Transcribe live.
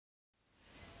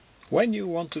when you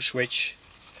want to switch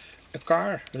a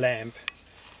car lamp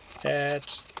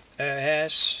that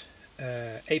has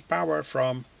a power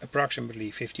from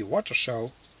approximately 50 watts or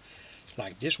so,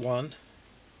 like this one.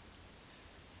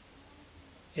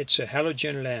 It's a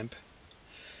halogen lamp.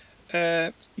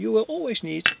 You will always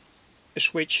need a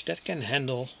switch that can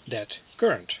handle that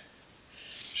current.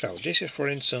 So this is, for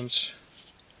instance,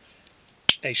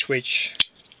 a switch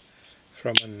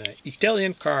from an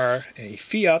Italian car, a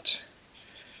Fiat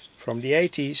from the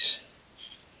 80s,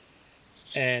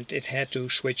 and it had to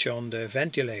switch on the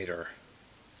ventilator.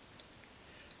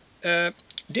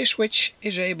 This switch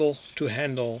is able to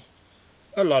handle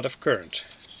a lot of current.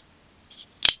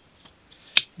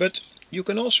 But you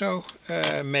can also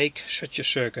make such a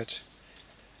circuit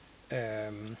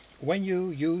when you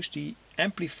use the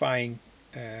amplifying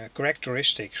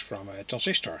characteristics from a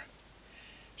transistor.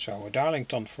 So a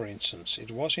Darlington, for instance, it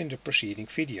was in the preceding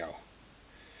video.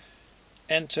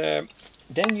 And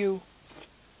then you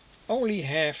only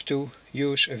have to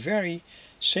use a very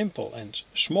simple and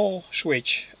small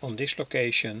switch on this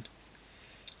location,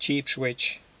 cheap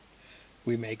switch.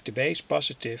 We make the base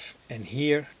positive, and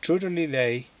here through the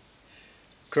relay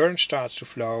current starts to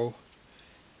flow,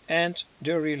 and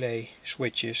the relay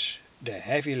switches the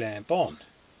heavy lamp on.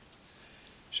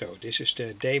 So this is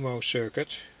the demo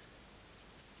circuit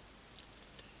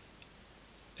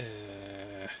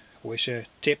with a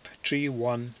tip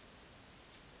 31A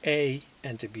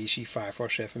and the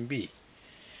BC547B.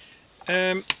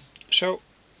 So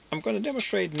I'm going to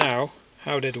demonstrate now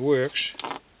how that works.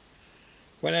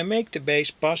 When I make the base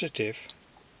positive,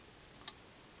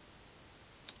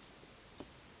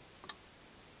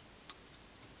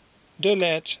 the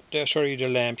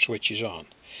lamp switches on.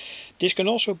 This can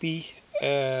also be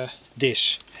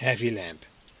this heavy lamp.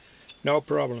 No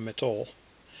problem at all.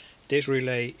 This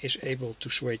relay is able to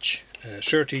switch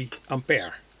 30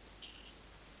 ampere.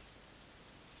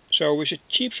 So with a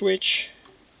cheap switch,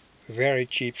 very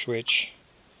cheap switch,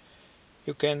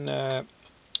 you can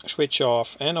switch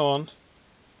off and on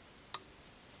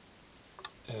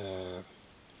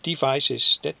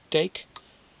devices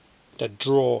that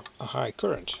draw a high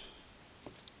current.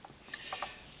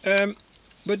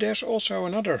 But there's also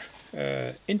another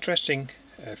interesting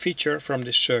feature from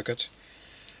this circuit.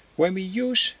 When we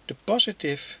use the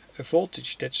positive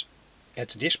voltage that's at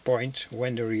this point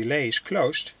when the relay is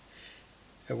closed,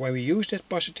 when we use that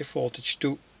positive voltage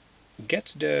to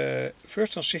get the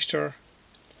first transistor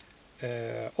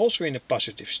also in a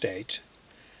positive state,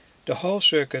 the whole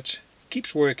circuit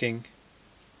keeps working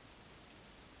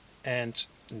and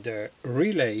the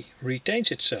relay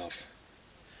retains itself.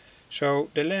 So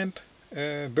the lamp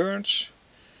burns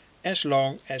as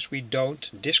long as we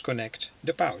don't disconnect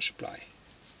the power supply.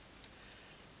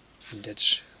 And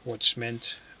that's what's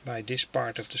meant by this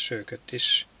part of the circuit.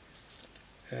 This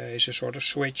is a sort of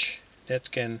switch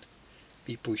that can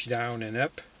be pushed down and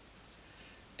up,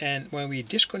 and when we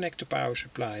disconnect the power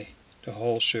supply, the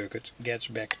whole circuit gets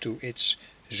back to its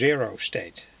zero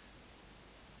state.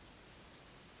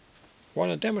 I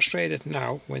want to demonstrate it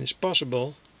now when it's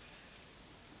possible.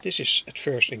 This is at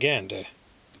first again the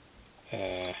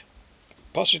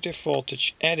positive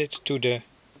voltage added to the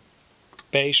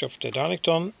base of the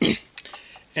Darlington.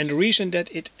 And the reason that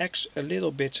it acts a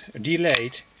little bit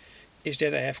delayed is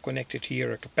that I have connected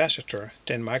here a capacitor,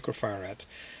 10 microfarad.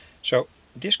 So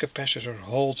this capacitor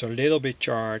holds a little bit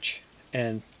charge,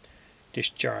 and this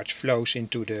charge flows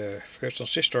into the first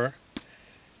transistor,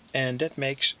 and that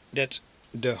makes that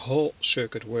the whole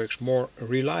circuit works more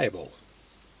reliable.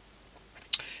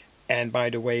 And by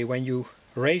the way, when you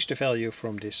raise the value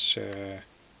from this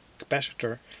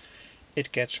capacitor,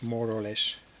 it gets more or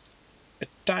less a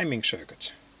timing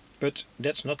circuit. But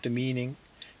that's not the meaning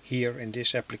here in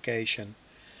this application.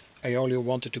 I only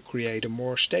wanted to create a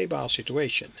more stable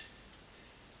situation.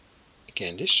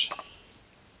 Again this.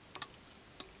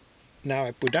 Now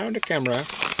I put down the camera.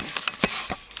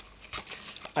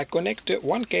 I connect the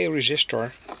 1K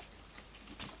resistor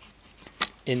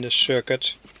in the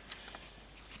circuit,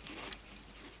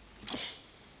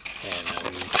 and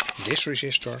this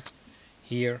resistor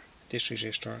here, this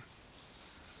resistor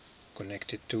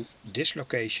connected to this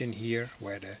location here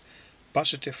where the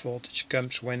positive voltage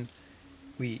comes when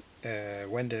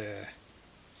the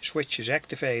switch is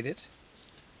activated.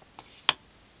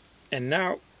 And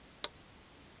now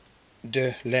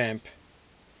the lamp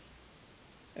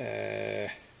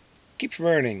keeps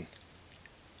burning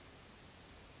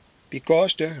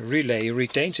because the relay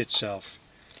retains itself.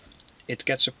 It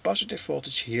gets a positive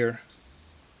voltage here,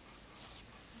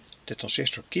 the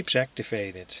transistor keeps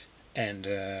activated, and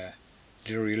the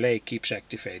relay keeps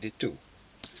activated too.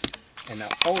 And now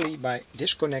only by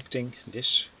disconnecting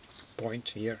this point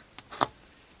here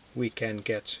we can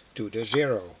get to the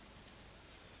zero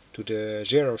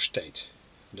state,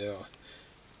 the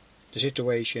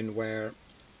situation where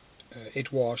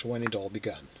it was when it all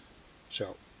began.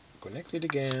 So connect it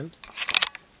again,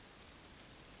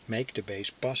 make the base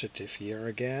positive here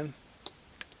again,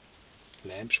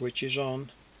 lamp switches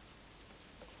on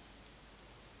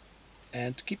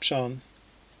and keeps on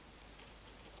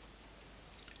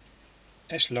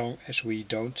as long as we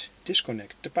don't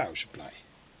disconnect the power supply.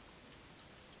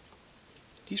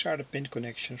 These are the pin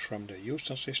connections from the used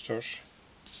transistors.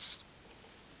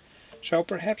 So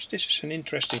perhaps this is an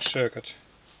interesting circuit.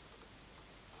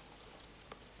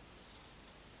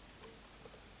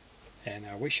 And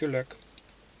I wish you luck.